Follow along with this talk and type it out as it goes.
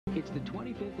It's the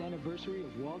 25th anniversary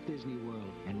of Walt Disney World,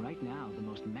 and right now, the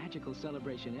most magical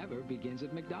celebration ever begins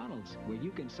at McDonald's, where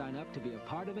you can sign up to be a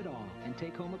part of it all and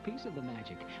take home a piece of the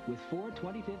magic with 4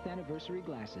 25th anniversary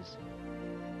glasses.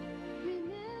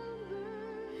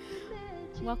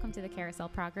 Welcome to the Carousel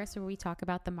Progress, where we talk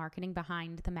about the marketing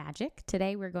behind the magic.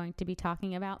 Today, we're going to be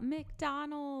talking about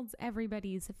McDonald's,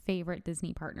 everybody's favorite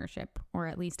Disney partnership, or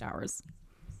at least ours.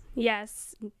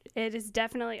 Yes, it is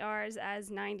definitely ours as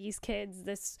 90s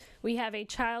kids. We have a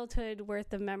childhood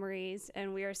worth of memories,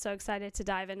 and we are so excited to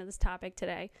dive into this topic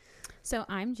today. So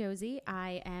I'm Josie.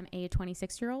 I am a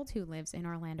 26-year-old who lives in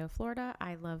Orlando, Florida.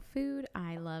 I love food,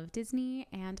 I love Disney,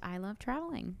 and I love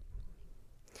traveling.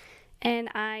 And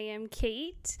I am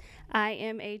Kate. I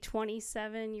am a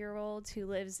 27-year-old who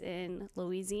lives in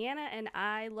Louisiana, and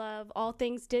I love all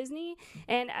things Disney.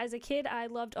 And as a kid, I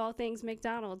loved all things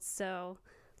McDonald's, so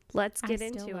let's get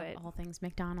into it. I love all things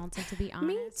McDonald's, and to be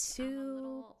honest, me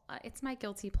too. It's my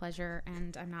guilty pleasure,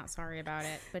 and I'm not sorry about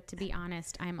it. But to be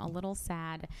honest, I'm a little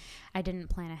sad. I didn't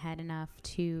plan ahead enough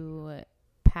to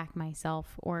pack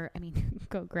myself,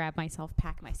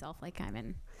 pack myself like I'm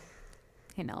in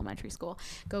elementary school.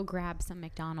 Go grab some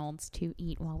McDonald's to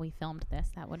eat while we filmed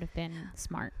this. That would have been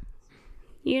smart.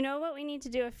 You know what we need to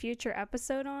do a future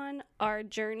episode on? Our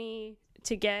journey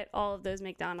to get all of those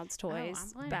McDonald's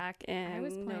toys back in November. I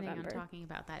was planning on talking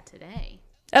about that today.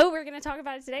 Oh, we're going to talk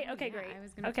about it today? Okay, yeah,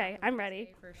 great. Okay, I'm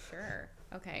ready. For sure.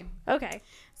 Okay.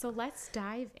 So let's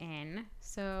dive in.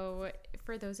 So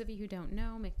for those of you who don't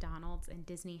know, McDonald's and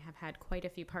Disney have had quite a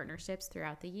few partnerships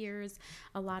throughout the years.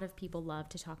 A lot of people love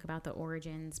to talk about the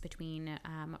origins between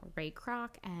Ray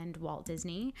Kroc and Walt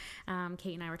Disney.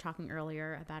 Kate and I were talking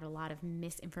earlier about a lot of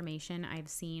misinformation I've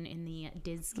seen in the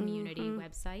Diz community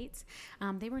websites.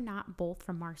 They were not both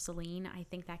from Marceline. I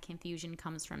think that confusion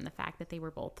comes from the fact that they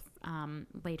were both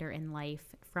later in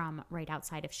life from right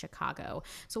outside of Chicago.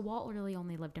 So Walt really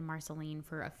only lived in Marceline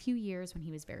for a few years when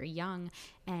he was very young,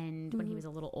 and when he was a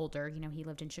little older, he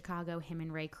lived in Chicago. Him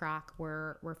and Ray Kroc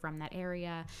were from that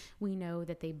area. We know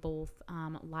that they both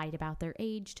lied about their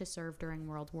age to serve during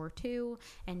World War II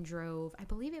and drove, I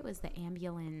believe it was the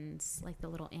ambulance, like the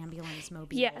little ambulance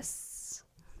mobile. Yes.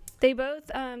 They both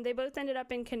ended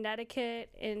up in Connecticut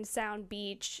in Sound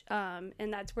Beach,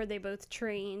 and that's where they both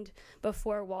trained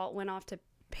before Walt went off to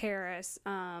Paris.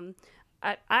 I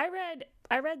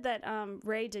read that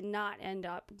Ray did not end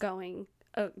up going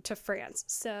to France.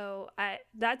 So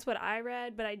that's what I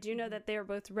read, but I do know that they were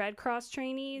both Red Cross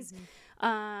trainees,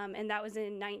 and that was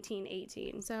in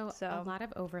 1918. So a lot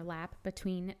of overlap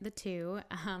between the two.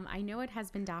 I know it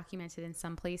has been documented in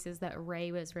some places that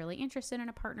Ray was really interested in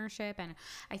a partnership, and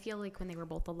I feel like when they were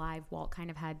both alive, Walt kind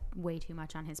of had way too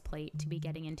much on his plate to be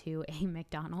getting into a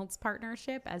McDonald's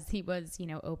partnership, as he was,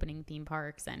 opening theme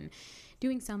parks and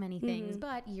doing so many things.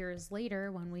 But years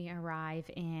later, when we arrive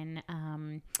in,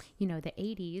 the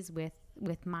 80s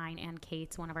with mine and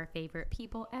Kate's, one of our favorite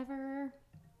people ever.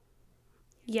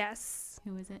 Yes.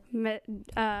 Who is it?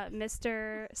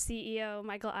 Mr. CEO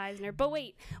Michael Eisner. But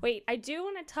wait. I do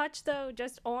want to touch, though,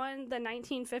 just on the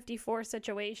 1954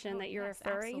 situation that you're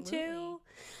referring to.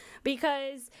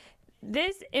 Because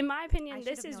this, in my opinion,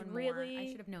 this is really... I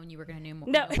should have known you were going to know more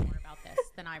about this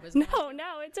than I was. No,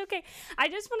 it's okay. I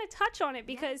just want to touch on it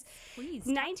because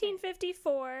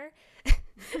 1954...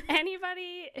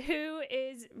 Anybody who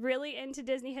is really into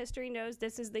Disney history knows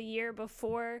this is the year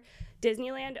before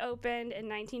Disneyland opened in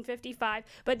 1955,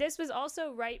 but this was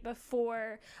also right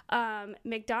before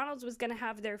McDonald's was going to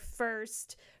have their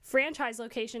first franchise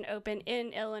location open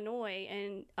in Illinois,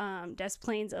 in Des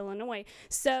Plaines, Illinois.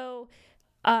 So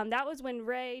that was when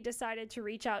Ray decided to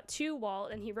reach out to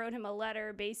Walt, and he wrote him a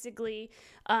letter, basically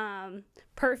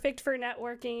perfect for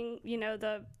networking,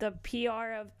 the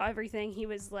PR of everything. He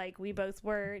was like, we both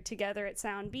were together at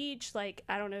Sound Beach. Like,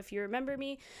 I don't know if you remember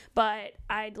me, but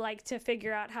I'd like to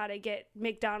figure out how to get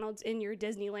McDonald's in your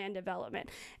Disneyland development.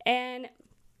 And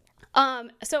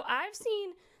so I've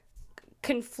seen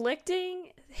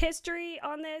conflicting history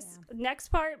on this next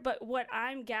part, but what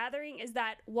I'm gathering is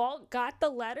that Walt got the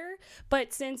letter,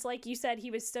 but since, like you said, he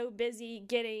was so busy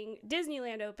getting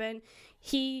Disneyland open,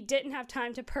 he didn't have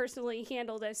time to personally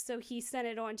handle this, so he sent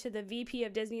it on to the VP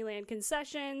of Disneyland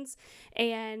Concessions,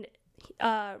 and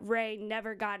Ray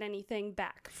never got anything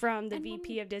back from the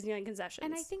VP of Disneyland Concessions.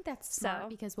 And I think that's smart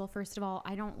because, well, first of all,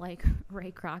 I don't like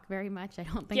Ray Kroc very much. I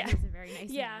don't think he's a very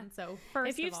nice man. So first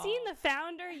if you've seen the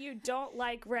founder, you don't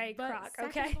like Ray Kroc,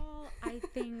 okay? Of all, I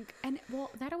think, and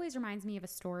well, that always reminds me of a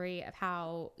story of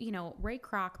how, you know, Ray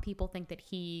Kroc, people think that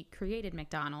he created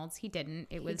McDonald's. He didn't.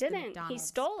 It was the McDonald's He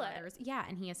stole brothers. Yeah,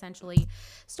 and he essentially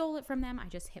stole it from them. I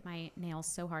just hit my nails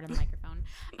so hard on the microphone.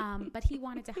 But he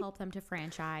wanted to help them to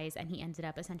franchise, and he ended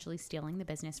up essentially stealing the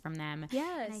business from them.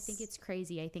 Yes. And I think it's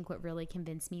crazy. I think what really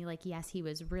convinced me, like, yes, he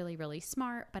was really, really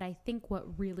smart, but I think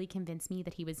what really convinced me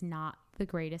that he was not the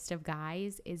greatest of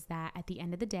guys is that at the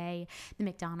end of the day, the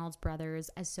McDonald's brothers,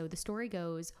 as so the story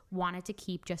goes, wanted to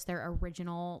keep just their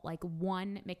original, like,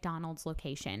 one McDonald's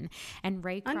location. And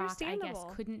Ray Kroc, I guess,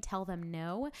 couldn't tell them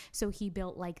no. So he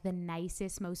built, like, the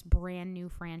nicest, most brand new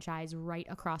franchise right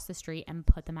across the street and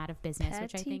put them out of business,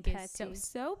 which I think is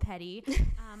so petty.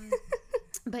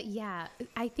 But yeah,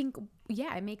 I think,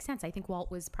 it makes sense. I think Walt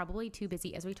was probably too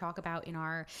busy, as we talk about in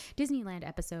our Disneyland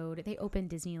episode. They opened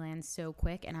Disneyland so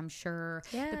quick, and I'm sure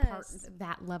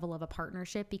that level of a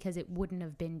partnership, because it wouldn't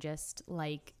have been just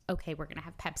like, okay, we're going to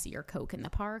have Pepsi or Coke in the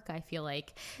park. I feel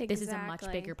like this is a much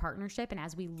bigger partnership. And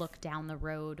as we look down the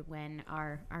road, when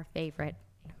our favorite,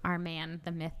 our man,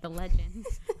 the myth, the legend,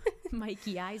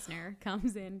 Mikey Eisner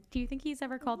comes in, do you think he's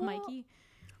ever called Mikey?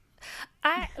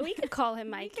 We could call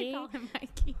him Mikey. We could call him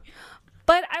Mikey.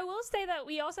 But I will say that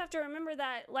we also have to remember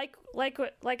that, like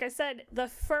I said, the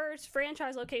first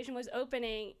franchise location was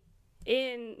opening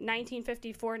in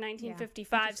 1954,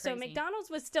 1955. So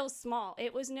McDonald's was still small.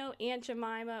 It was no Aunt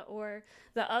Jemima or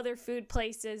the other food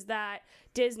places that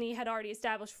Disney had already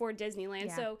established for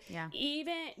Disneyland. So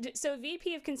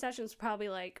VP of Concessions was probably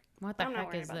like, what the I'm heck not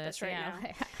worried is about this right now.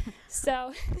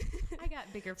 So I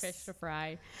got bigger fish to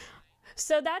fry.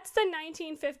 So that's the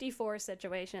 1954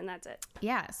 situation. That's it.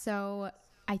 Yeah. So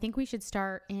I think we should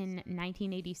start in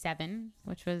 1987,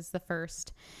 which was the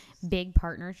first big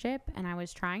partnership. And I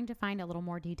was trying to find a little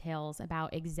more details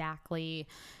about exactly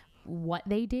what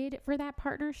they did for that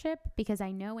partnership, because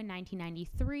I know in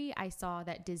 1993, I saw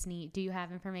that Disney, do you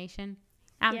have information?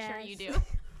 I'm sure you do.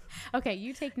 Okay,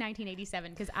 you take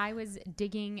 1987, because I was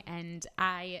digging, and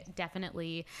I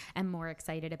definitely am more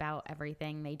excited about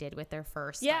everything they did with their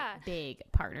first big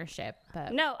partnership.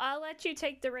 But no, I'll let you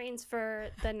take the reins for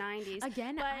the 90s.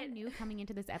 Again, I knew coming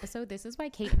into this episode, this is why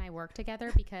Kate and I work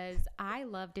together, because I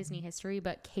love Disney history,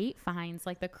 but Kate finds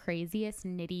like the craziest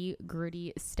nitty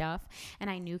gritty stuff. And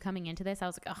I knew coming into this, I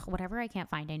was like, whatever I can't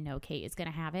find, I know Kate is going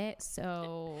to have it.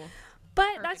 So...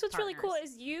 But that's what's really cool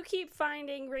is you keep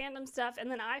finding random stuff,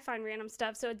 and then I find random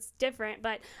stuff, so it's different.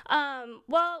 But,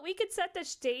 we could set the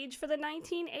stage for the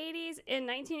 1980s. In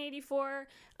 1984,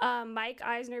 Michael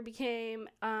Eisner became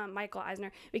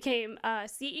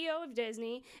CEO of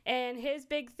Disney, and his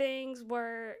big things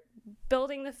were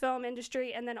building the film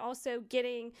industry and then also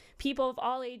getting people of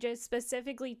all ages,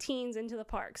 specifically teens, into the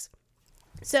parks.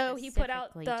 So he put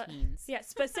out teens.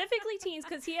 Specifically teens,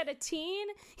 because he had a teen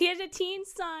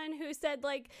son who said,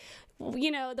 like,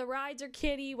 the rides are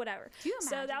kiddie, whatever. Do you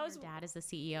imagine your dad is the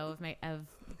CEO of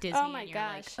Disney? Oh my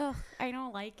gosh. Like, I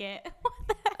don't like it.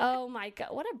 Oh my God,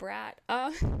 what a brat.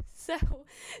 So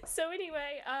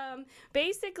anyway,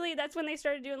 basically that's when they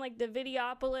started doing like the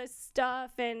Videopolis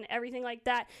stuff and everything like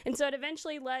that. And so it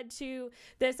eventually led to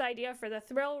this idea for the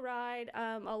thrill ride,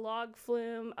 a log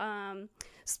flume,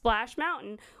 Splash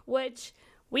Mountain, which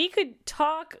we could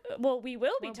talk, we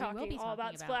will be talking all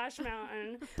about Splash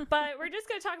Mountain, but we're just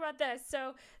going to talk about this.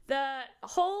 So the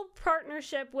whole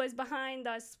partnership was behind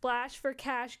the Splash for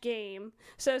Cash game.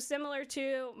 So similar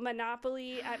to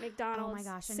Monopoly at McDonald's. Oh my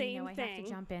gosh, and same I thing. have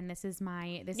to jump in. This is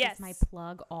my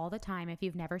plug all the time. If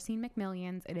you've never seen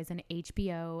McMillions, it is an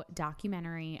HBO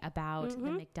documentary about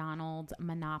the McDonald's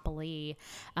Monopoly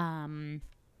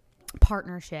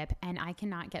partnership, and I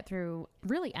cannot get through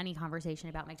really any conversation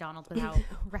about McDonald's without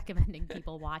recommending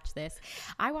people watch this.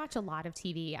 I watch a lot of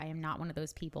TV. I am not one of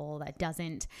those people that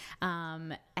doesn't,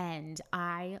 and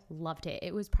I loved it.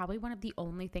 It was probably one of the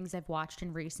only things I've watched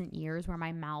in recent years where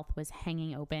my mouth was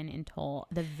hanging open until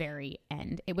the very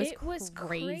end. It was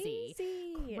crazy.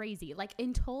 Like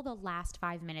until the last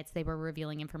 5 minutes they were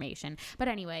revealing information. But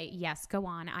anyway, yes, go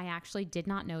on. I actually did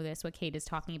not know this, what Kate is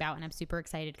talking about, and I'm super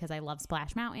excited because I love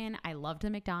Splash Mountain. I loved the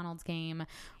McDonald's game.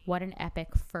 What an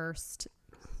epic first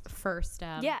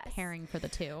pairing for the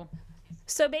two.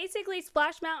 So basically,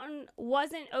 Splash Mountain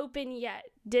wasn't open yet.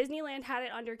 Disneyland had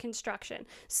it under construction.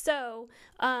 So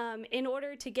in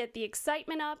order to get the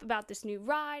excitement up about this new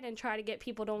ride and try to get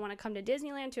people to want to come to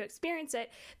Disneyland to experience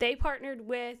it, they partnered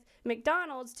with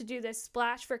McDonald's to do this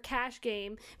Splash for Cash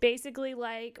game, basically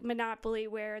like Monopoly,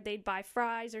 where they'd buy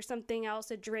fries or something else,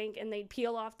 a drink, and they'd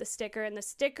peel off the sticker, and the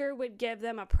sticker would give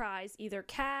them a prize, either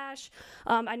cash.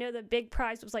 I know the big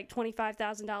prize was like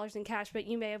 $25,000 in cash, but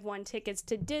you may have won tickets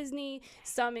to Disney.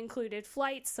 Some included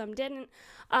flights, some didn't.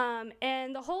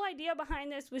 And the whole idea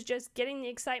behind this was just getting the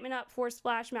excitement up for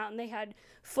Splash Mountain. They had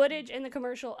footage in the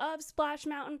commercial of Splash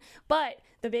Mountain, but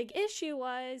the big issue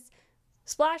was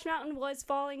Splash Mountain was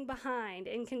falling behind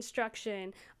in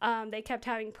construction. They kept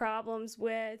having problems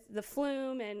with the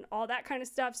flume and all that kind of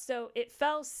stuff, so it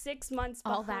fell 6 months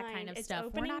behind. All that kind of its stuff.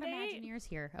 We're not date. Imagineers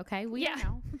here, okay? We don't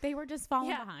know. They were just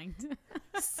falling behind.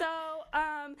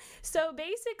 So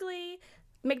basically,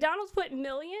 McDonald's put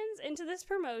millions into this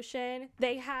promotion.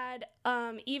 They had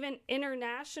even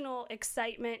international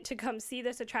excitement to come see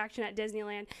this attraction at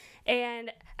Disneyland.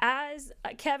 And as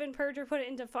Kevin Perger put it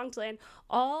into Funkland,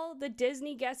 all the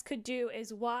Disney guests could do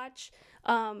is watch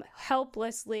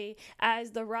helplessly as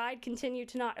the ride continued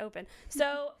to not open.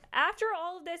 So after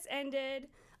all of this ended,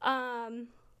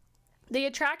 the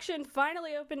attraction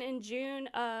finally opened in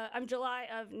July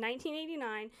of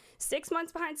 1989, 6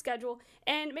 months behind schedule,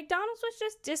 and McDonald's was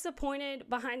just disappointed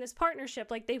behind this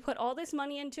partnership. Like, they put all this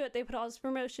money into it, they put all this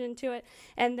promotion into it,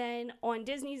 and then on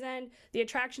Disney's end, the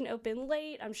attraction opened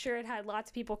late. I'm sure it had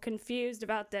lots of people confused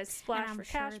about this Splash for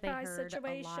Cash prize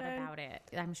situation. A lot about it.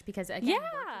 Because, again,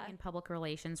 working in public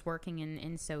relations, working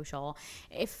in social,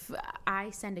 if I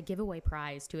send a giveaway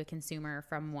prize to a consumer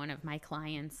from one of my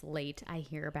clients late, I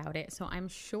hear about it. So I'm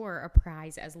sure a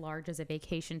prize as large as a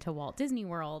vacation to Walt Disney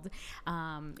World,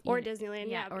 or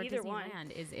Disneyland, or either Disneyland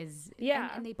one is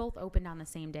and they both opened on the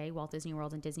same day, Walt Disney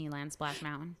World and Disneyland Splash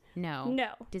Mountain. No,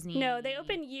 they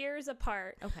opened years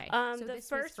apart. Okay, so the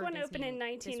first one opened in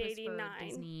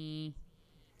 1989.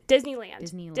 Disneyland.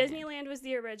 Disneyland was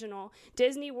the original.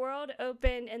 Disney World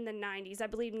opened in the 90s, I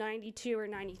believe 92 or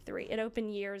 93. It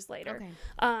opened years later. Okay.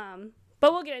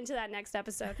 But we'll get into that next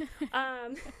episode.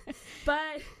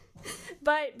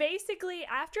 But basically,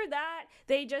 after that,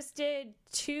 they just did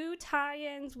 2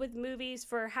 tie-ins with movies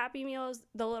for Happy Meals,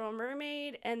 The Little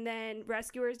Mermaid, and then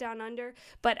Rescuers Down Under.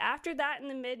 But after that, in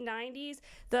the mid-90s,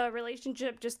 the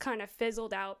relationship just kind of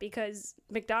fizzled out because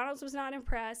McDonald's was not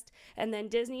impressed, and then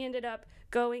Disney ended up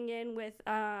going in with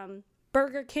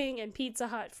Burger King and Pizza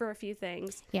Hut for a few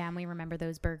things. Yeah, and we remember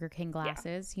those Burger King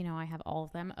glasses. Yeah. I have all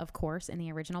of them, of course, in the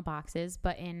original boxes.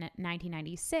 But in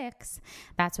 1996,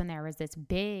 that's when there was this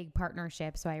big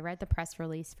partnership. So I read the press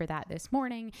release for that this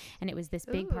morning, and it was this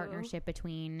big partnership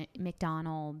between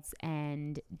McDonald's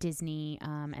and Disney.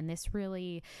 And this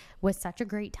really was such a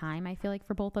great time, I feel like,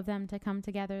 for both of them to come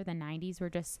together. The 90s were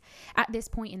just, at this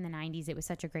point in the 90s, it was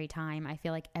such a great time. I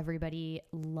feel like everybody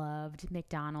loved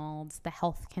McDonald's. The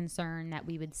health concern that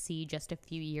we would see just a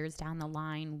few years down the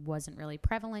line wasn't really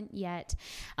prevalent yet.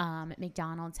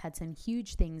 McDonald's had some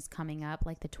huge things coming up,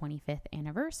 like the 25th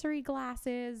anniversary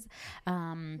glasses,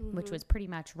 which was pretty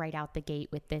much right out the gate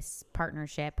with this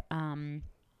partnership. And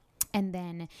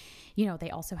then,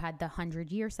 they also had the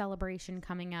 100-year celebration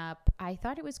coming up. I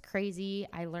thought it was crazy.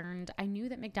 I knew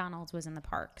that McDonald's was in the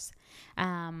parks,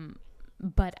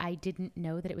 but I didn't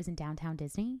know that it was in downtown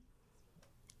Disney.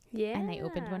 Yeah. And they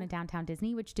opened one in downtown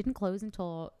Disney, which didn't close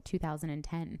until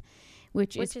 2010,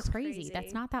 which is crazy.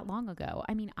 That's not that long ago.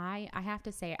 I mean, I have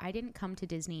to say, I didn't come to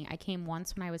Disney. I came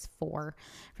once when I was 4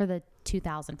 for the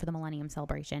 2000 for the Millennium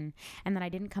Celebration, and then I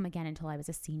didn't come again until I was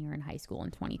a senior in high school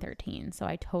in 2013. So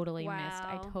I totally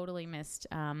missed.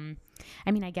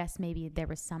 I mean, I guess maybe there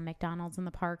was some McDonald's in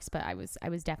the parks, but I was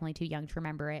definitely too young to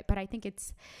remember it. But I think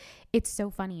it's so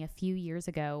funny. A few years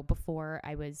ago, before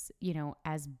I was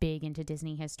as big into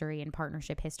Disney history and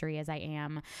partnership history as I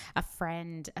am, a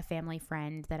family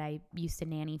friend that I used to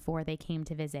nanny for, they came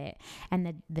to visit,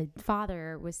 and the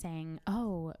father was saying,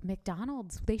 "Oh,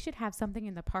 McDonald's, they should have something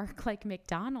in the park like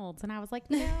McDonald's." And I was like,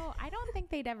 no, I don't think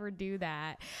they'd ever do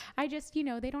that. I just,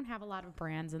 they don't have a lot of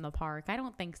brands in the park. I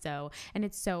don't think so. And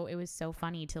it was so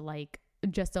funny to, like,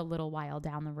 just a little while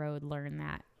down the road learn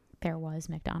that there was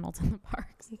McDonald's in the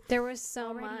parks. There was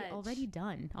so much. Already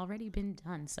been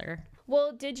done, sir.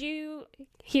 Well, did you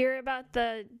hear about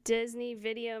the Disney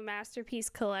Video Masterpiece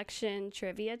Collection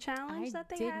Trivia Challenge that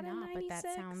they had in 96? But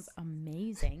that sounds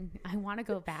amazing. I want to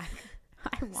go back.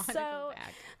 I want to go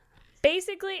back.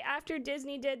 basically, after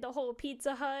Disney did the whole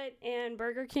Pizza Hut and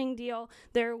Burger King deal,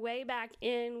 their way back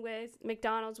in with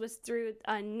McDonald's was through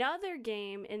another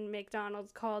game in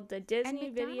McDonald's called the Disney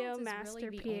Video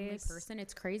Masterpiece. Really the only person.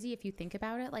 It's crazy if you think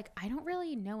about it. Like, I don't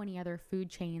really know any other food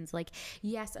chains. Like,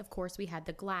 yes, of course, we had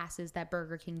the glasses that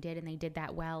Burger King did, and they did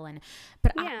that well.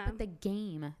 But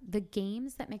the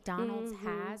games that McDonald's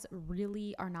has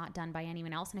really are not done by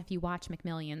anyone else. And if you watch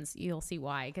McMillions, you'll see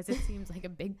why, because it seems like a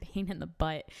big pain in the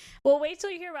butt. Well, wait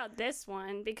till you hear about this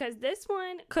one, because this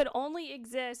one could only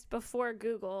exist before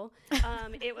Google.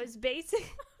 It was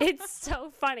basic. It's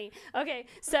so funny. Okay,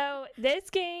 so this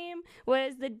game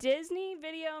was the Disney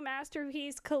Video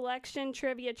Masterpiece Collection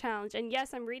Trivia Challenge. And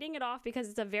yes, I'm reading it off because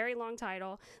it's a very long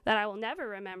title that I will never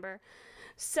remember.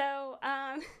 So,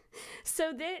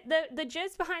 the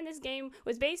gist behind this game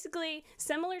was basically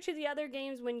similar to the other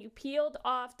games. When you peeled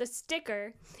off the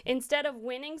sticker, instead of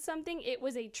winning something, it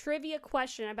was a trivia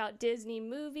question about Disney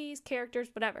movies, characters,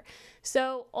 whatever.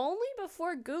 So only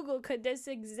before Google could this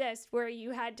exist, where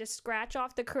you had to scratch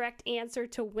off the correct answer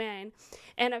to win.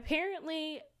 And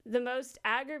apparently the most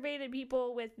aggravated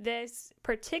people with this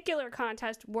particular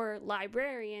contest were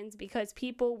librarians, because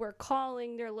people were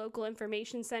calling their local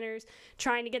information centers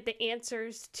trying to get the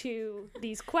answers to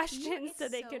these questions so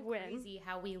they could win. It's crazy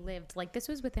how we lived. Like, this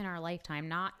was within our lifetime,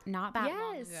 not that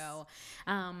long ago.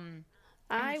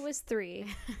 I was 3.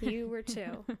 You were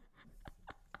 2.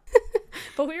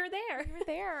 But we were there. We were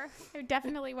there. I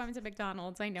definitely went to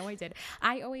McDonald's. I know I did.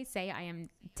 I always say I am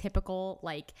typical,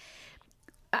 like,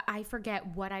 I forget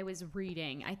what I was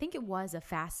reading. I think it was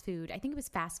Fast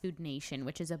Food Nation,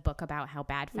 which is a book about how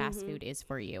bad fast food is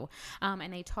for you.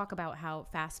 And they talk about how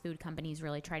fast food companies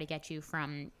really try to get you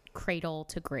from cradle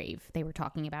to grave. They were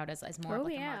talking about as more of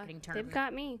like a marketing term. They've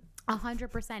got me.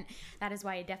 100%. That is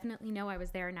why I definitely know I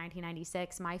was there in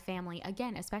 1996. My family,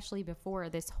 again, especially before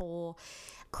this whole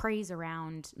craze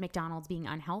around McDonald's being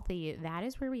unhealthy, that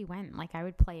is where we went. Like, I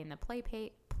would play in the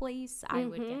place. I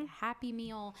would get a Happy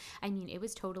Meal. I mean, it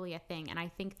was totally a thing. And I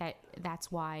think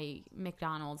that's why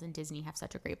McDonald's and Disney have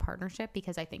such a great partnership,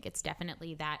 because I think it's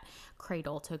definitely that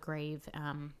cradle to grave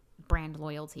brand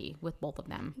loyalty with both of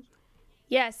them.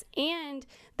 Yes, and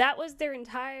that was their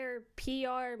entire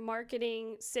PR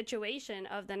marketing situation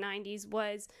of the 90s,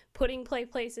 was putting play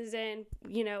places in,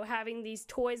 having these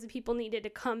toys that people needed to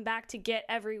come back to get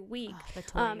every week. Oh, the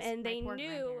toys. And they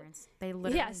knew, they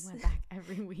literally went back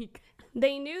every week.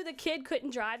 They knew the kid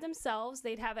couldn't drive themselves.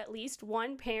 They'd have at least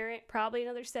one parent, probably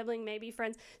another sibling, maybe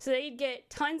friends. So they'd get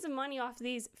tons of money off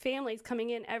these families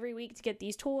coming in every week to get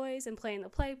these toys and play in the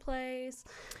play place.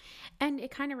 And it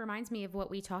kind of reminds me of what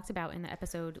we talked about in the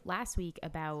episode last week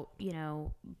about,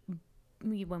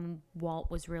 when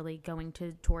Walt was really going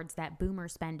towards that boomer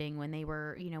spending, when they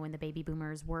were, when the baby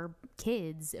boomers were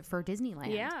kids for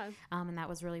Disneyland. Yeah. And that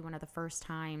was really one of the first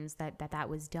times that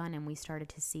was done, and we started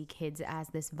to see kids as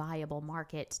this viable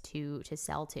market to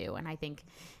sell to. And I think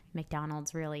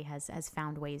McDonald's really has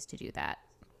found ways to do that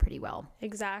pretty well.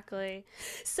 Exactly.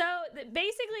 So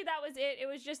basically that was it. It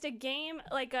was just a game,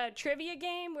 like a trivia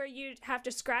game, where you'd have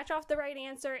to scratch off the right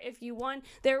answer if you won.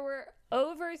 There were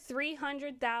over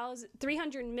 300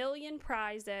 million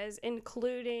prizes,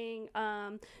 including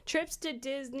trips to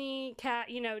Disney,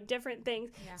 different things.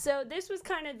 Yeah. So this was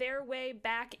kind of their way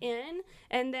back in.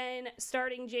 And then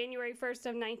starting January 1st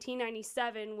of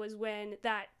 1997 was when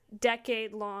that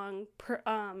decade-long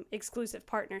exclusive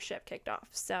partnership kicked off.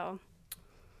 So...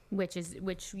 Which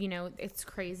it's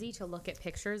crazy to look at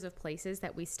pictures of places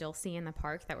that we still see in the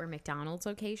park that were McDonald's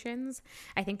locations.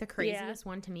 I think the craziest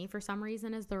one to me for some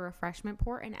reason is the refreshment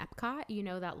port in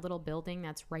Epcot. That little building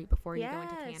that's right before you go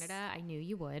into Canada. I knew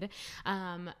you would.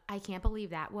 I can't believe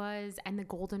that was. And the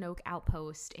Golden Oak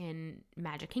Outpost in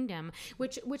Magic Kingdom,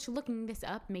 which looking this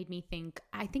up made me think,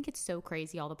 I think it's so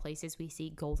crazy all the places we see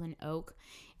Golden Oak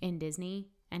in Disney,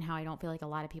 and how I don't feel like a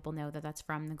lot of people know that that's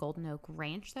from the Golden Oak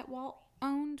Ranch that Walt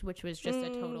owned, which was just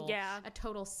a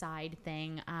total side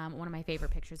thing. One of my favorite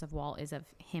pictures of Walt is of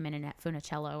him and Annette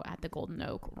Funicello at the Golden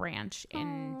Oak Ranch.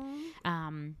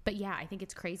 And but yeah, I think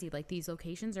it's crazy. Like, these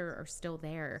locations are still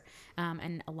there,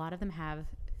 and a lot of them have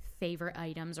favorite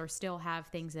items or still have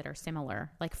things that are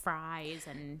similar, like fries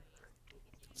and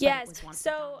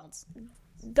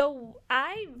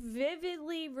I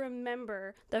vividly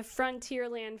remember the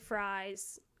Frontierland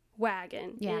fries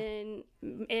wagon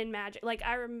in Magic. Like,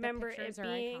 I remember it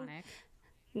being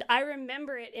iconic. I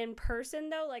remember it in person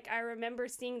though. Like, I remember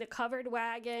seeing the covered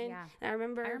wagon. Yeah. I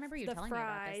remember you the telling fries. me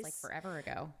about this like forever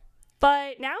ago.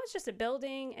 But now it's just a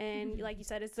building, and like you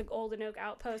said, it's the Golden Oak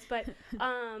Outpost. But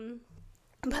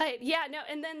But yeah, no.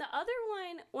 And then the other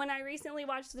one, when I recently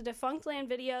watched the Defunct Land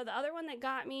video, the other one that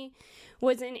got me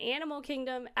was in Animal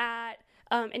Kingdom at,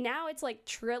 and now it's like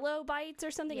Trillo Bites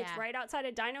or something. Yeah. It's right outside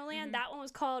of Dino Land. That one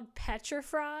was called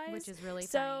Petrifries. Which is really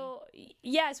so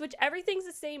yes, which everything's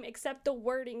the same except the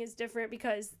wording is different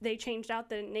because they changed out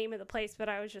the name of the place. But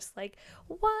I was just like,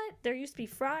 what? There used to be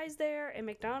fries there and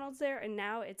McDonald's there, and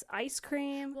now it's ice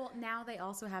cream. Well, now they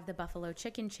also have the buffalo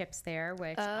chicken chips there,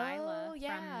 which I love,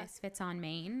 from Misfits on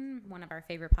Main, one of our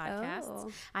favorite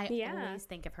podcasts. I always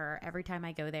think of her every time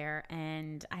I go there,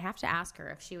 and I have to ask her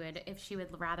if she would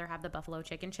rather have the buffalo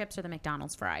chicken chips or the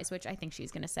McDonald's fries, which I think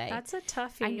she's going to say. That's a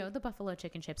toughie. I know the buffalo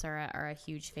chicken chips are a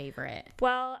huge favorite.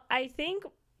 Well, I think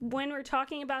when we're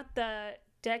talking about the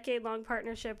decade-long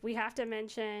partnership, we have to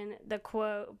mention the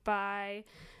quote by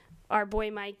our boy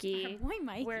Mikey.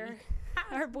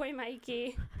 Our boy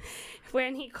Mikey,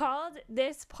 when he called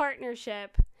this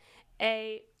partnership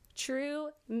a true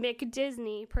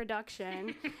McDisney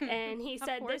production, and he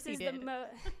said this is the most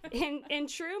in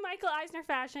true Michael Eisner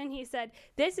fashion. He said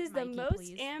this is the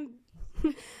most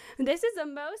this is the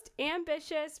most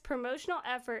ambitious promotional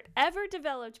effort ever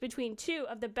developed between two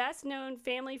of the best-known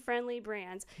family-friendly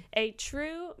brands. A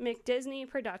true McDisney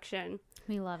production.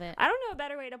 We love it. I don't know a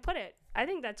better way to put it. I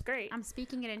think that's great. I'm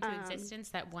speaking it into existence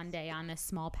that one day on this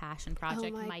small passion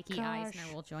project, Mikey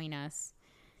Eisner will join us.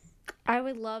 I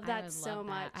would love that so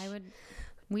much.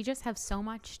 We just have so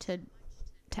much to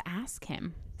ask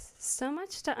him. So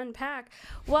much to unpack.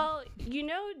 Well,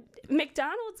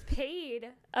 McDonald's paid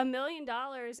 $1 million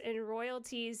in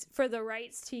royalties for the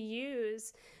rights to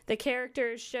use the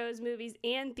characters, shows, movies,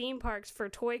 and theme parks for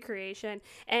toy creation.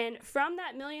 And from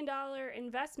that $1 million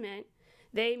investment,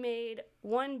 they made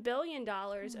 $1 billion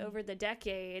over the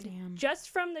decade. Damn. Just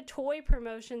from the toy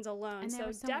promotions alone. And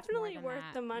so definitely worth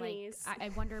the monies. Like, I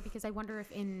wonder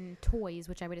if in toys,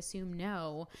 which I would assume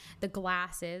no, the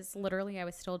glasses, literally I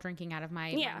was still drinking out of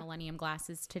my Millennium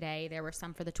glasses today. There were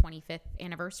some for the 25th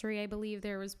anniversary, I believe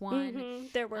there was one. Mm-hmm,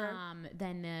 there were.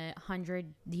 Then the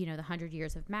 100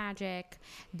 years of magic.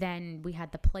 Then we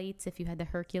had the plates, if you had the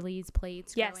Hercules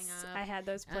plates growing up. Yes, I had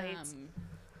those plates.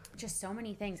 Just so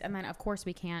many things. And then of course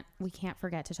we can't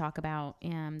forget to talk about the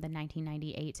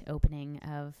 1998 opening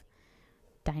of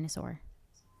Dinosaur.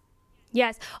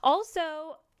 Yes.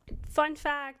 Also, fun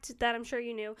fact that I'm sure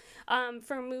you knew,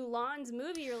 for Mulan's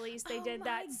movie release, they did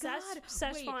that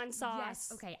Szechuan sauce.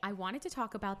 Yes. Okay, I wanted to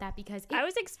talk about that because I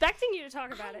was expecting you to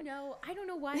talk about it. No, I don't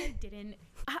know why I didn't.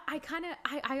 I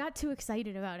got too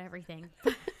excited about everything.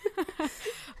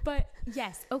 But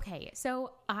yes, okay.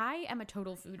 So I am a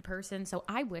total food person, so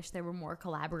I wish there were more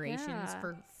collaborations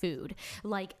for food.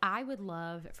 Like, I would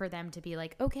love for them to be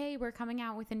like, okay, we're coming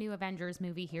out with a new Avengers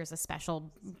movie. Here's a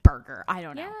special burger. I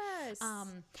don't know. Yes.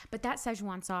 But that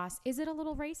Szechuan sauce, is it a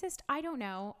little racist? I don't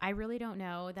know. I really don't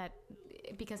know that,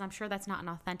 because I'm sure that's not an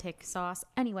authentic sauce.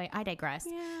 Anyway, I digress.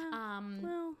 Yeah.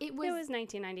 Well, it was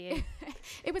 1998.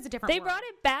 It was a different world. Brought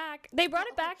it back. They brought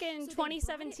it back in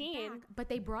 2017. But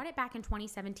they brought it back in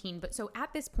 2017. But so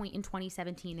at this point in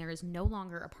 2017, there is no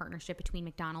longer a partnership between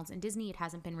McDonald's and Disney. It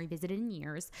hasn't been revisited in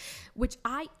years, which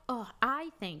I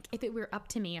think if it were up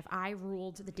to me, if I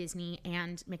ruled the Disney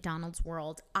and McDonald's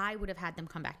world, I would have had them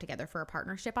come back together for a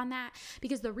partnership on that.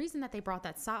 Because the reason that they brought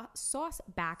that sauce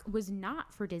back was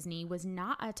not for Disney, was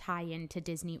not a tie-in to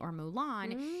Disney or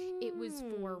Mulan. It was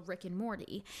for Rick and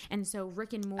Morty. And so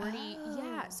Rick and Morty,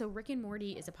 so Rick and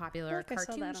Morty is a popular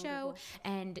cartoon show,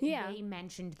 and they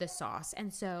mentioned the sauce.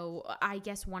 And so I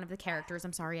guess one of the characters,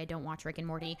 I'm sorry, I don't watch Rick and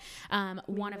Morty.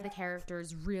 One of the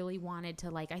characters really wanted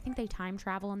to, like, I think they time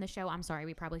travel in the show. I'm sorry,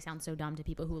 we probably sound so dumb to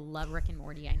people who love Rick and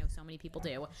Morty. I know so many people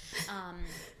do.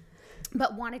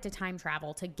 But wanted to time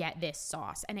travel to get this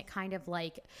sauce. And it kind of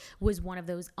like was one of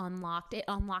those it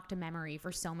unlocked a memory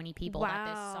for so many people that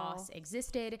this sauce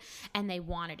existed and they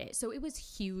wanted it. So it was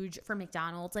huge for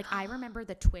McDonald's. Like, I remember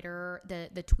the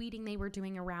tweeting they were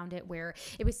doing around it, where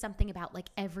it was something about like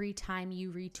every time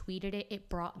you retweeted it, it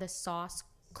brought the sauce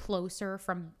closer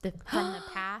from the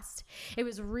past. It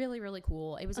was really, really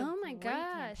cool. It was a great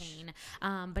campaign.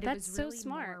 But it was really so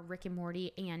smart. More Rick and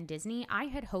Morty and Disney. I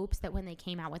had hopes that when they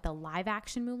came out with a live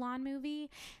action Mulan movie,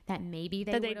 that maybe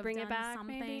they would have done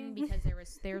something,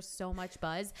 because there's so much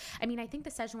buzz. I mean, I think the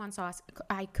Szechuan sauce,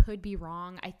 I could be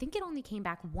wrong. I think it only came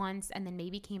back once and then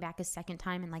maybe came back a second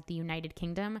time in like the United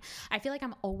Kingdom. I feel like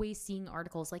I'm always seeing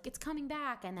articles like it's coming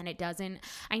back and then it doesn't.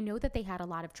 I know that they had a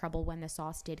lot of trouble when the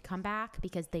sauce did come back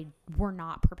because they were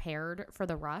not prepared for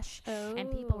the rush,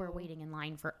 and people were waiting in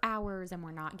line for hours and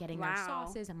were not getting their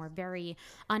sauces and were very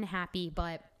unhappy.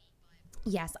 But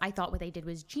yes, I thought what they did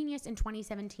was genius in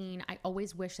 2017. I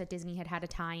always wish that Disney had had a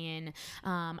tie-in.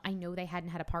 I know they hadn't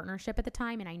had a partnership at the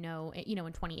time, and I know, in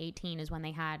 2018 is when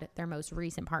they had their most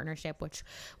recent partnership, which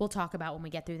we'll talk about when we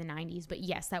get through the 90s. But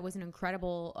yes, that was an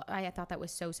incredible, I thought that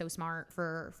was so smart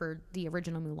for the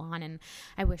original Mulan, and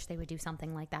I wish they would do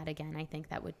something like that again. I think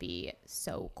that would be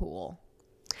so cool.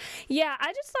 Yeah,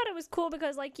 I just thought it was cool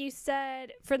because, like you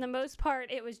said, for the most part,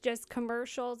 it was just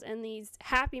commercials and these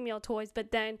Happy Meal toys.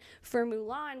 But then for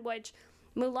Mulan, which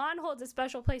Mulan holds a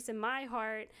special place in my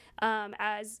heart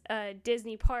as a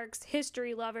Disney Parks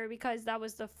history lover, because that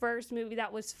was the first movie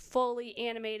that was fully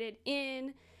animated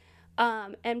in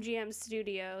MGM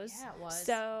Studios. Yeah, it was.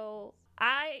 So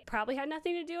I probably had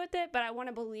nothing to do with it, but I want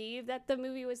to believe that the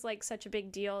movie was like such a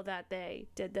big deal that they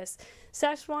did this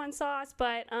Szechuan sauce.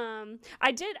 But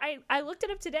I looked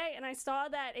it up today, and I saw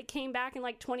that it came back in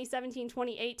like 2017,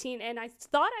 2018, and I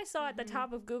thought I saw at the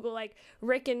top of Google like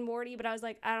Rick and Morty, but I was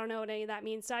like, I don't know what any of that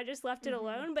means, so I just left it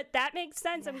alone. But that makes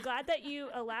sense. Yeah. I'm glad that you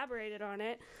elaborated on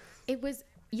it. It was...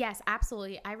 Yes,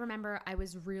 absolutely. I remember I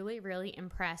was really, really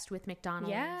impressed with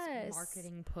McDonald's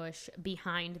marketing push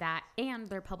behind that, and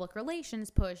their public relations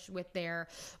push with their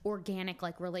organic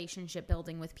relationship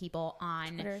building with people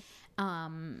on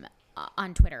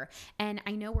Twitter. And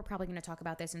I know we're probably going to talk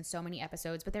about this in so many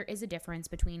episodes, but there is a difference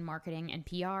between marketing and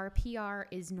PR. PR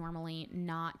is normally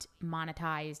not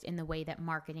monetized in the way that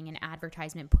marketing and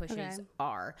advertisement pushes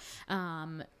are.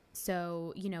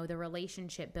 So, the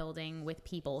relationship building with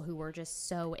people who were just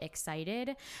so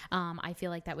excited. I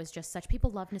feel like that was just such, people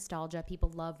love nostalgia.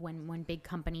 People love when big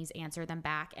companies answer them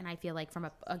back. And I feel like from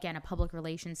a public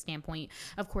relations standpoint,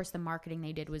 of course, the marketing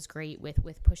they did was great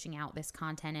with pushing out this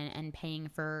content and paying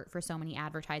for so many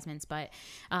advertisements. But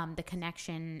the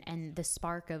connection and the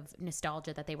spark of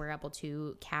nostalgia that they were able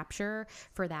to capture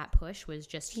for that push was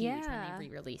just huge when they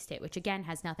re-released it, which again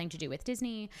has nothing to do with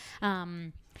Disney.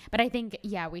 But I think,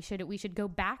 we should go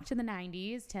back to the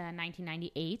 90s, to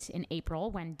 1998 in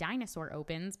April when Dinosaur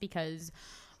opens, because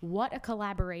what a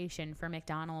collaboration for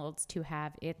McDonald's to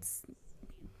have its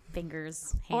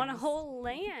fingers, hands, on a whole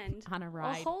land. On a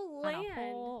ride. A whole land. On a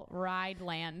whole ride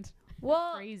land.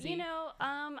 Well, Crazy.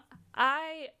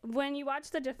 When you watch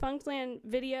the Defunct Land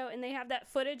video and they have that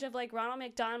footage of Ronald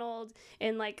McDonald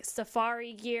in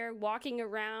safari gear walking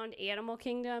around Animal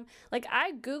Kingdom,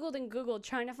 I Googled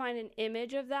trying to find an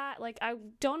image of that. I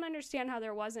don't understand how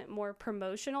there wasn't more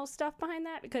promotional stuff behind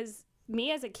that, because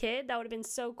me as a kid, that would have been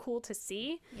so cool to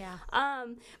see. Yeah.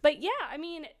 But yeah,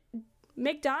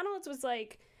 McDonald's was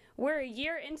we're a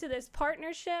year into this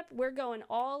partnership. We're going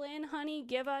all in, honey.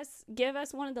 Give us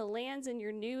one of the lands in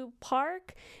your new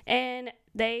park. And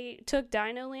they took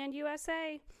Dino Land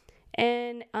USA.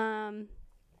 And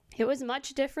it was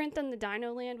much different than the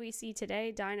Dino Land we see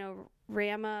today.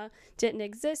 Dino-Rama didn't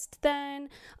exist then.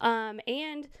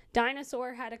 And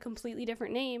Dinosaur had a completely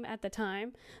different name at the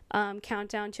time.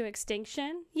 Countdown to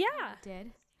Extinction. Yeah. It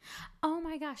did. Oh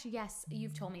my gosh. Yes.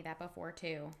 You've told me that before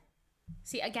too.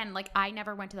 See, again, I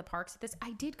never went to the parks at this.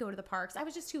 I did go to the parks. I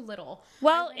was just too little.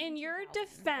 Well, in your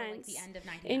defense, the end of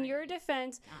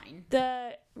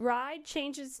the ride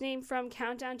changed its name from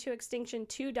Countdown to Extinction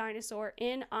to Dinosaur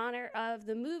in honor of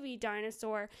the movie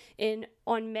Dinosaur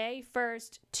on May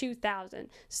 1st, 2000.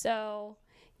 So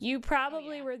you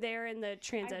probably were there in the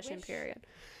transition period.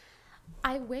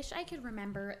 I wish I could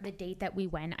remember the date that we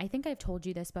went. I think I've told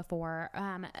you this before.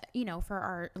 For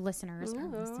our listeners,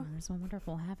 I wonder if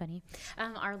we'll have any.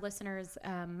 Our listeners,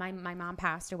 my mom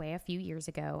passed away a few years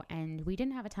ago, and we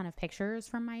didn't have a ton of pictures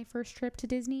from my first trip to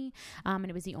Disney. And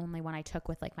it was the only one I took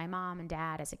with my mom and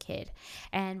dad as a kid.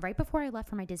 And right before I left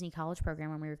for my Disney college program,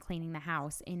 when we were cleaning the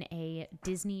house, in a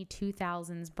Disney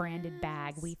 2000s branded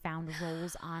bag, we found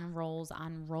rolls on rolls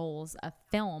on rolls of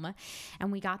film,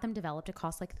 and we got them developed. It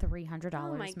cost $300.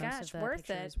 Oh my gosh, most of the worth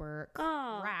pictures it. Were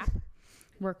crap.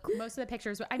 Most of the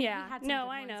pictures, we had some good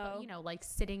ones, know. But,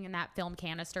 sitting in that film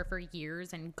canister for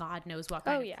years, and God knows what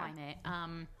kind of climate.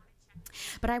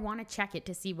 But I want to check it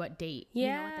to see what date.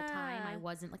 Yeah. At the time, I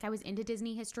wasn't I was into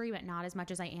Disney history, but not as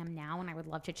much as I am now, and I would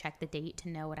love to check the date to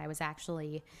know what I was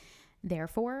actually there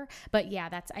for. But yeah,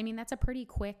 that's a pretty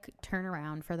quick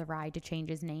turnaround for the ride to change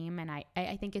his name. And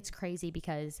I think it's crazy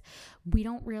because we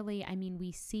don't really,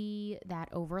 we see that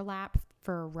overlap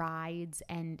for rides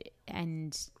and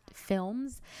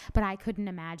films, but I couldn't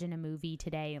imagine a movie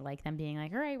today like them being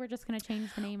like, all right, we're just going to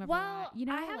change the name of that. You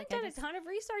know, I haven't done a ton of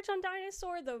research on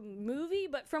Dinosaur, the movie,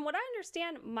 but from what I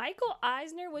understand, Michael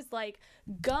Eisner was like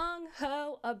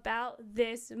gung-ho about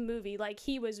this movie. Like,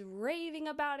 he was raving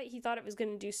about it. He thought it was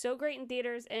going to do so great in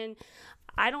theaters, and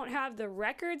I don't have the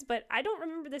records, but I don't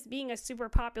remember this being a super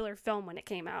popular film when it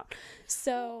came out.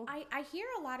 So I hear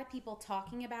a lot of people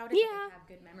talking about it. Yeah. That they have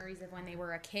good memories of when they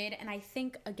were a kid. And I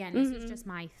think, again, this is just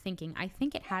my thinking. I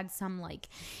think it had some like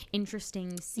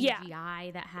interesting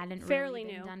CGI that hadn't really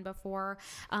been done before.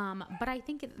 But I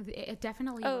think it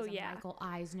definitely was a Michael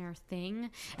Eisner thing.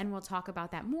 And we'll talk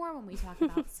about that more when we talk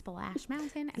about Splash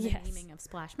Mountain and the naming of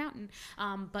Splash Mountain.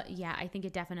 But yeah, I think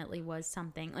it definitely was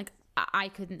something like, I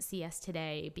couldn't see us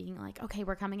today being like, okay,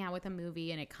 we're coming out with a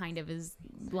movie, and it kind of is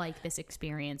like this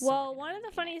experience. Well, one of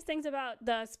the funniest things about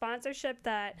the sponsorship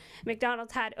that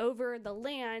McDonald's had over the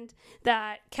land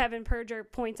that Kevin Perger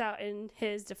points out in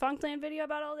his Defunct Land video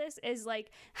about all this is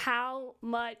like how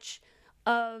much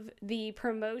of the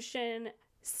promotion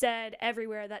said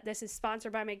everywhere that this is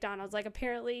sponsored by McDonald's. Like,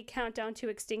 apparently Countdown to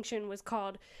Extinction was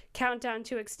called Countdown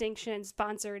to Extinction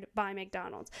sponsored by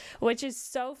McDonald's, which is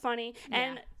so funny.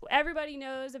 And everybody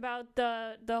knows about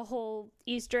the whole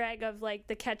Easter egg of like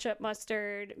the ketchup,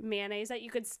 mustard, mayonnaise that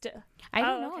you could I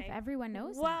don't know if everyone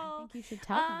knows that. I think you should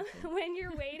tell them. When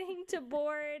you're waiting to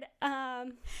board,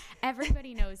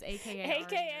 everybody knows,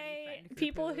 aka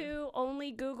people who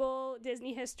only Google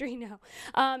Disney history know.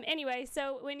 Anyway,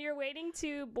 so when you're waiting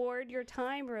to board your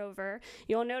Time Rover,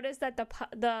 you'll notice that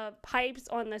the pipes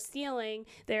on the ceiling,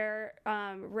 they're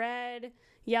red,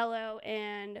 yellow,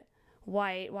 and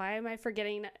white. Why am I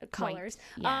forgetting colors?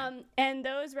 And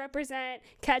those represent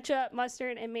ketchup,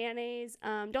 mustard, and mayonnaise.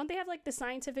 Don't they have like the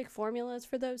scientific formulas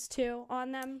for those two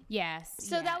on them? Yes.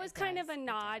 So that was kind of a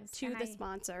nod to the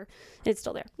sponsor. It's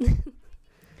still there.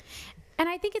 And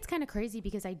I think it's kind of crazy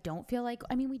because I don't feel like,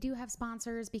 I mean, we do have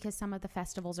sponsors because some of the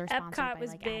festivals are sponsored Epcot by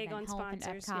was like big Advent on Health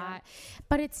sponsors, and Epcot,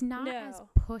 but it's not as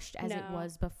pushed as it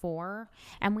was before.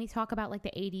 And we talk about like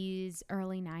the 80s,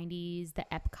 early 90s, the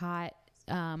Epcot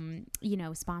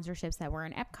sponsorships that were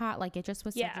in Epcot. Like, it just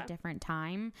was such a different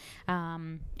time.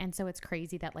 And so it's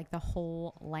crazy that like the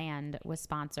whole land was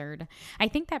sponsored. I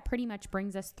think that pretty much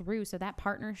brings us through. So that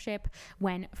partnership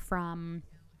went from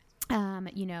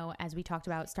as we talked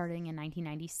about, starting in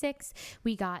 1996,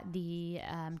 we got the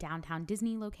downtown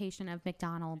Disney location of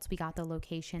McDonald's. We got the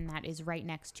location that is right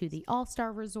next to the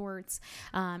All-Star Resorts.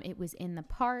 It was in the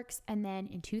parks. And then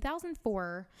in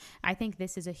 2004, I think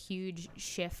this is a huge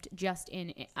shift just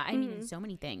in so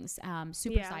many things.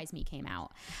 Super Size Me came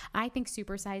out. I think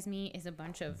Super Size Me is a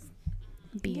bunch of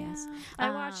BS. Yeah. I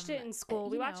watched it in school.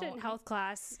 We watched it in health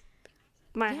class.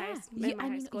 High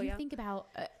school, you think about,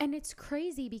 and it's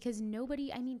crazy because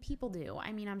people do.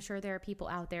 I mean, I'm sure there are people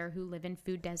out there who live in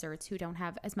food deserts who don't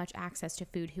have as much access to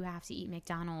food, who have to eat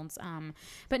McDonald's,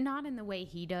 but not in the way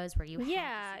he does, where you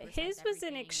his was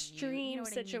an extreme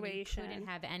situation. You couldn't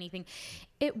have anything.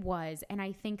 It was, and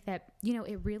I think that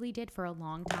it really did for a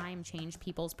long time change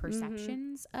people's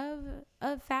perceptions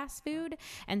of fast food,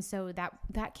 and so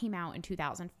that came out in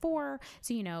 2004.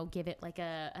 So give it like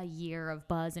a year of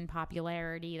buzz and popularity.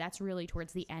 That's really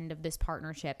towards the end of this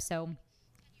partnership. So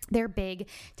their big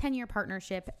 10-year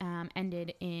partnership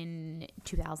ended in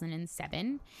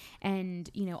 2007. And,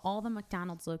 all the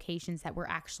McDonald's locations that were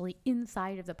actually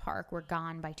inside of the park were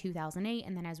gone by 2008.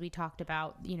 And then, as we talked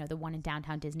about, the one in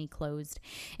downtown Disney closed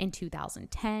in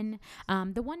 2010.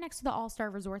 The one next to the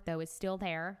All-Star Resort, though, is still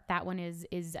there. That one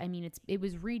it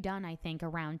was redone, I think,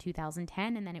 around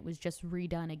 2010. And then it was just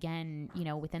redone again,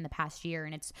 within the past year.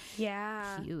 And it's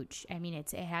huge. I mean,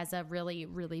 it has a really,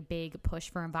 really big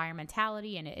push for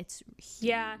environmentality, and it's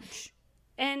huge.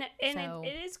 And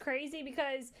it is crazy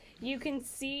because you can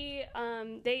see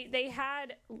they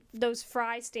had those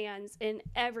fry stands in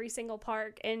every single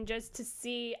park, and just to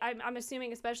see, I'm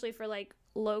assuming especially for like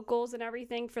locals and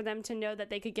everything, for them to know that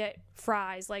they could get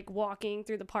fries like walking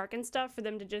through the park and stuff, for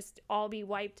them to just all be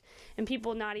wiped and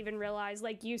people not even realize,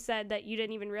 like you said, that you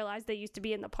didn't even realize they used to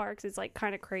be in the parks, is like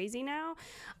kind of crazy now.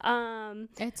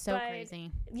 It's so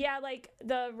crazy. Yeah, like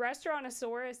the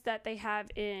Restaurantosaurus that they have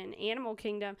in Animal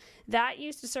Kingdom, that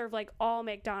used to serve like all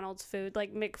McDonald's food,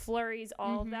 like McFlurries,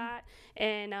 all of that,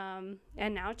 and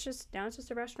now it's just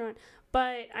a restaurant.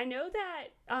 But I know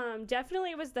that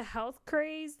definitely it was the health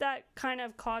craze that kind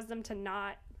of caused them to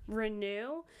not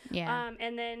renew. Yeah.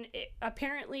 And then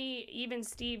apparently even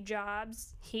Steve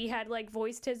Jobs, he had like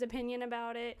voiced his opinion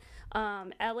about it.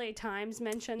 LA Times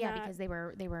mentioned that. Yeah, because they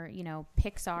were, you know,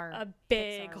 Pixar. A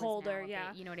big Pixar was holder, now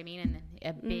yeah. you know what I mean? And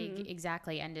a big,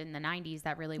 exactly. And in the 90s,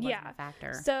 that really wasn't a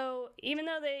factor. So even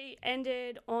though they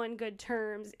ended on good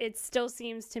terms, it still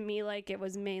seems to me like it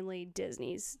was mainly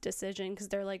Disney's decision, because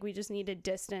they're like, we just needed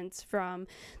distance from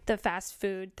the fast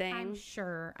food thing. I'm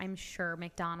sure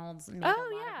McDonald's made a lot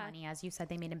of money. As you said,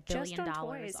 they made $1 billion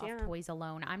off toys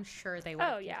alone. I'm sure they would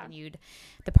have continued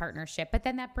the partnership. But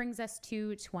then that brings us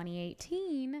to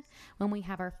 2018, when we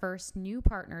have our first new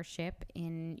partnership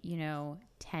in,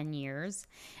 10 years.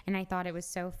 And I thought it was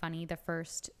so funny. The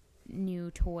first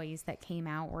new toys that came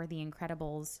out were The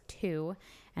Incredibles 2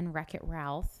 and Wreck-It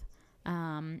Ralph.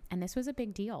 And this was a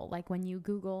big deal. Like when you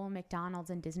Google McDonald's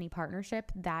and Disney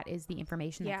partnership, that is the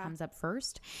information that comes up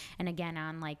first. And again,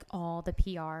 on like all the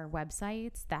PR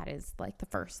websites, that is like the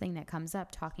first thing that comes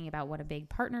up, talking about what a big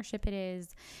partnership it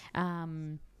is.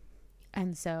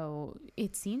 And so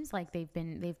it seems like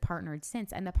they've partnered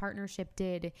since, and the partnership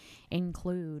did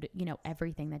include,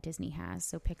 everything that Disney has.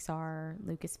 So Pixar,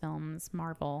 Lucasfilms,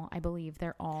 Marvel, I believe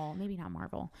they're all, maybe not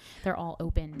Marvel, they're all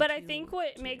open. But I think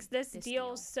what makes this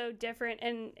deal so different,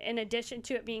 and in addition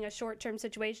to it being a short-term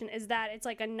situation, is that it's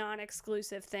like a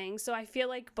non-exclusive thing. So I feel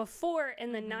like before,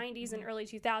 in the 90s and early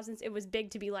 2000s, it was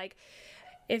big to be like,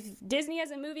 if Disney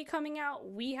has a movie coming out,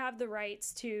 we have the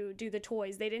rights to do the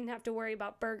toys. They didn't have to worry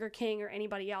about Burger King or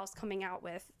anybody else coming out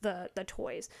with the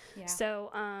toys. Yeah. So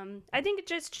I think it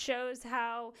just shows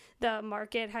how the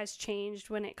market has changed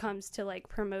when it comes to like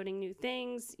promoting new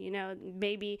things.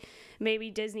 Maybe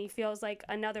Disney feels like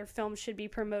another film should be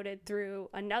promoted through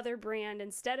another brand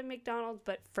instead of McDonald's,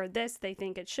 but for this, they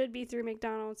think it should be through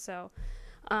McDonald's. So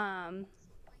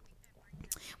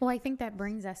well, I think that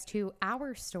brings us to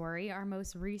our story, our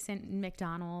most recent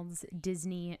McDonald's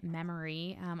Disney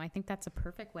memory. I think that's a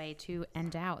perfect way to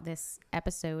end out this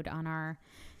episode on our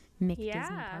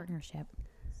McDisney partnership.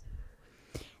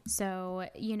 So,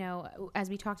 as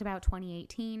we talked about,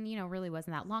 2018, really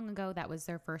wasn't that long ago. That was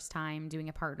their first time doing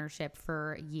a partnership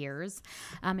for years.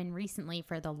 And recently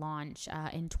for the launch,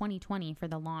 in 2020, for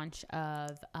the launch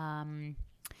of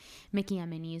Mickey and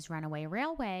Minnie's Runaway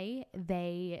Railway,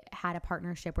 they had a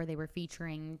partnership where they were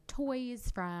featuring toys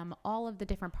from all of the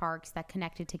different parks that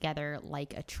connected together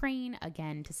like a train,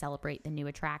 again, to celebrate the new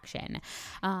attraction.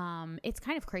 It's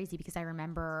kind of crazy because I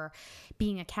remember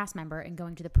being a cast member and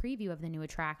going to the preview of the new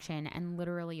attraction, and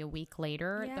literally a week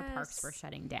later, the parks were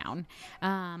shutting down.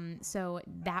 So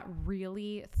that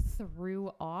really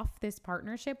threw off this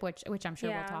partnership, which I'm sure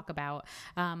we'll talk about.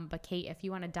 But Kate, if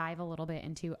you want to dive a little bit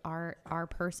into our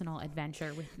personal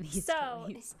adventure with these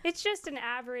toys. It's just an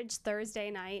average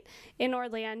Thursday night in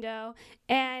Orlando,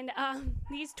 and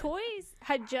these toys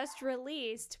had just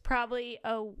released probably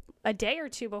a day or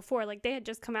two before. Like they had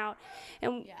just come out,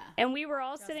 and we were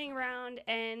all sitting around,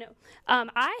 and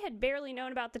I had barely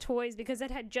known about the toys because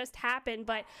it had just happened.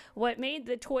 But what made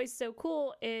the toys so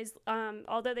cool is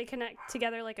although they connect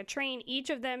together like a train,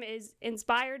 each of them is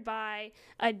inspired by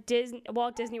a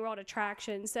Walt Disney World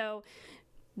attraction. So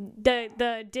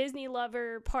the Disney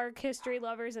lover, park history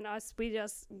lovers, and us, we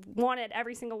just wanted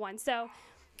every single one. So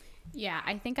yeah,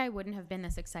 I think I wouldn't have been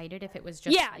this excited if it was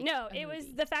just it was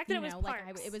the fact that it was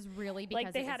parks. It was really because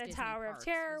like they had a Disney Tower of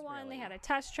Terror one, really... they had a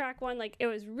test track one. Like it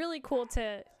was really cool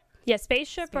to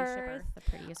Spaceship Earth, the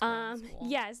prettiest one in school.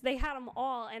 Yes, they had them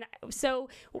all, and so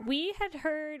we had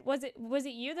heard. Was it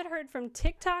you that heard from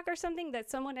TikTok or something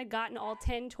that someone had gotten all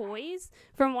 10 toys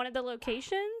from one of the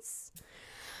locations?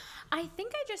 I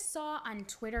think I just saw on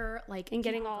Twitter, like, and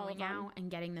getting all going out and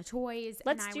getting the toys.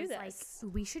 Let's and I do was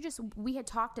this. Like, we had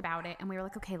talked about it, and we were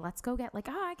like, okay, let's go get, like,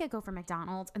 I could go for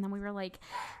McDonald's. And then we were like,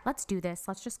 let's do this.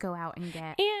 Let's just go out and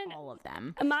get all of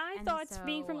them. My thoughts,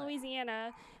 being from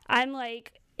Louisiana, I'm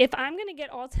like, if I'm going to get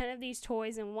all 10 of these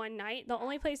toys in one night, the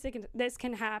only place this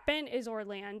can happen is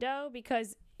Orlando,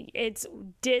 because it's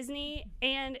Disney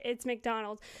and it's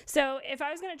McDonald's. So if I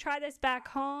was going to try this back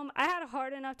home, I had a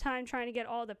hard enough time trying to get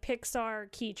all the Pixar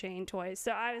keychain toys.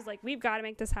 So I was like, we've got to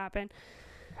make this happen.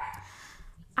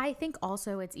 I think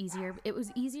also it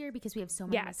was easier because we have so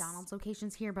many McDonald's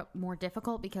locations here, but more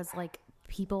difficult because like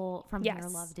people from here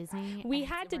love Disney. We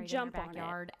had to jump on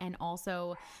it. And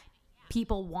also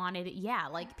people wanted,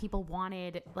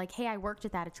 hey, I worked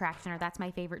at that attraction, or that's my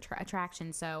favorite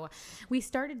attraction. So we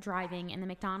started driving, and the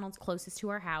McDonald's closest to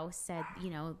our house said,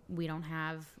 we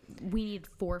need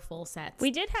 4 full sets. We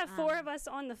did have 4 of us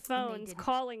on the phones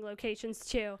calling locations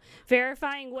too,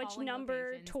 verifying which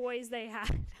number toys they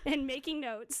had and making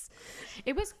notes.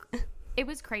 It was It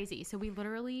was crazy. So we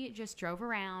literally just drove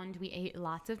around. We ate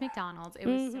lots of McDonald's. It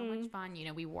was so much fun. You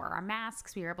know, we wore our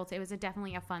masks. We were able to, it was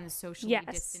definitely a fun socially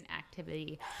distant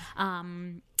activity.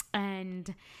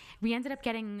 And we ended up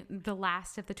getting the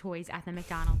last of the toys at the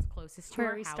McDonald's closest to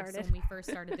our house. When we first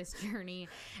started this journey,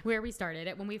 where we started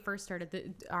it, when we first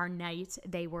started our night,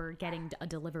 they were getting a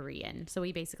delivery in. So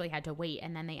we basically had to wait,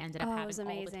 and then they ended up having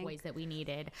all the toys that we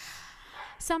needed.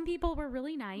 Some people were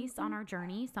really nice on our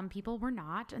journey. Some people were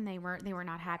not, and they were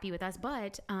not happy with us.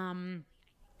 But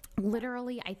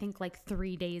literally, I think like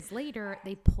 3 days later,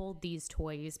 they pulled these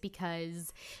toys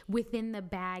because within the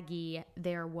baggie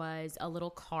there was a little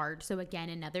card. So again,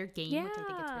 another game, which I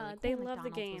think it's really cool. They love McDonald's the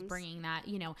games. was bringing that,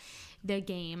 you know, the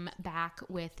game back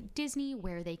with Disney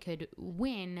where they could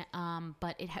win,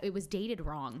 but it was dated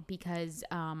wrong because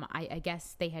I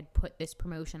guess they had put this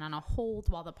promotion on a hold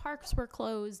while the parks were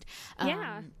closed.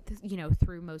 You know,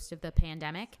 through most of the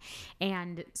pandemic,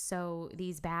 and so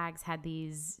these bags had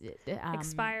these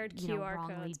expired QR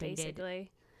codes, dated.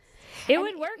 Basically. It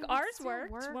would work. Ours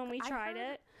worked when we tried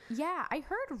it. Yeah, I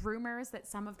heard rumors that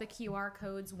some of the QR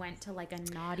codes went to like a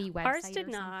naughty website. Ours did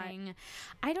or something. not.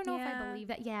 I don't know if I believe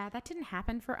that. Yeah, that didn't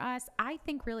happen for us. I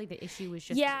think really the issue was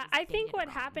just I think what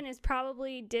happened is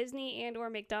probably Disney and or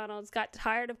McDonald's got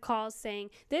tired of calls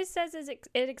saying this says it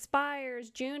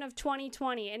expires June of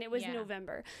 2020, and it was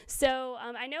November. So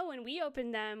I know when we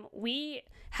opened them, we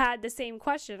had the same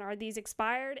question: are these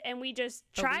expired? And we just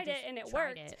tried it, and it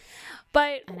worked.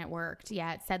 And it worked.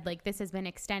 Yeah, it said like this has been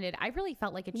extended. I really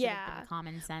felt like it should have been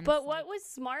common sense. But what was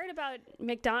smart about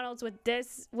McDonald's with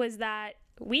this was that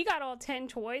we got all 10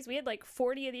 toys. We had like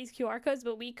 40 of these QR codes,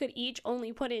 but we could each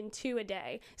only put in 2 a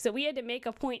day. So we had to make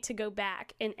a point to go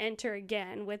back and enter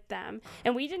again with them.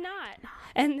 And we did not.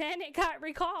 And then it got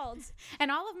recalled.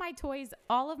 And all of my toys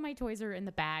are in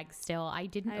the bag still. I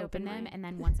didn't open them. And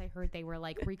then once I heard they were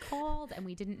like recalled and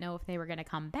we didn't know if they were going to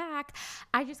come back,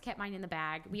 I just kept mine in the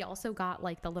bag. We also got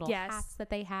like the little hats that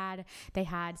they had. They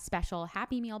had special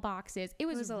Happy Meal boxes. It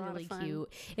was really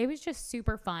cute. It was just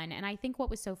super fun. And I think what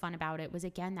was so fun about it was,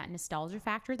 again, that nostalgia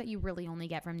factor that you really only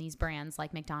get from these brands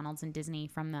like McDonald's and Disney,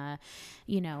 from the,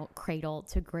 you know, cradle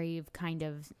to grave kind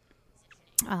of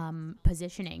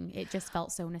positioning. It just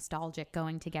felt so nostalgic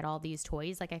going to get all these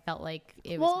toys. Like I felt like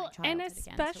it was my childhood and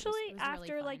especially again. So it was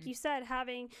after really like you said,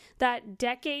 having that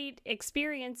decade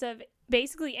experience of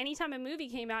basically anytime a movie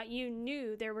came out, you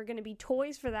knew there were going to be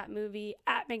toys for that movie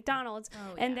at McDonald's.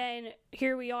 And then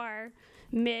here we are,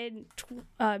 mid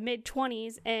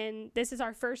 20s, and this is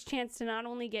our first chance to not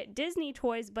only get Disney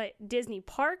toys but Disney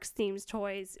Parks themed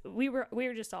toys. We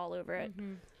were just all over it.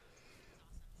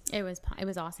 It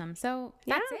was awesome. So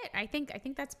that's it. I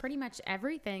think that's pretty much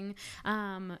everything.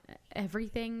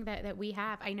 Everything that we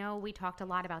have. I know we talked a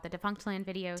lot about the Defunctland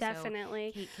video.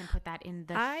 Definitely. So Kate can put that in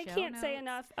the I show can't notes. say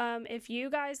enough. If you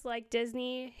guys like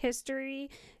Disney history,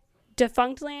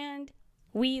 Defunctland,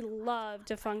 we love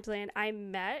Defunctland. I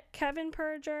met Kevin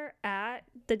Perger at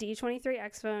the D23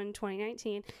 Expo in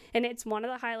 2019, and it's one of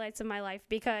the highlights of my life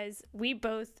because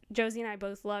Josie and I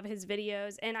both love his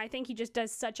videos, and I think he just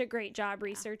does such a great job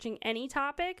researching any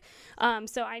topic.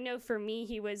 So I know for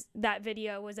me, that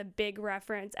video was a big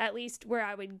reference, at least where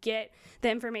I would get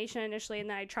the information initially, and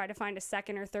then I'd try to find a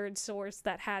second or third source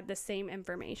that had the same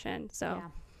information.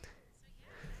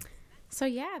 So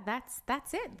yeah, that's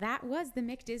it. That was the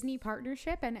McDisney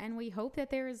partnership, and we hope that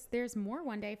there's more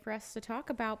one day for us to talk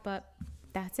about, but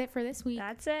that's it for this week.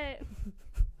 That's it.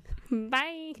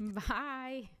 Bye.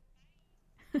 Bye.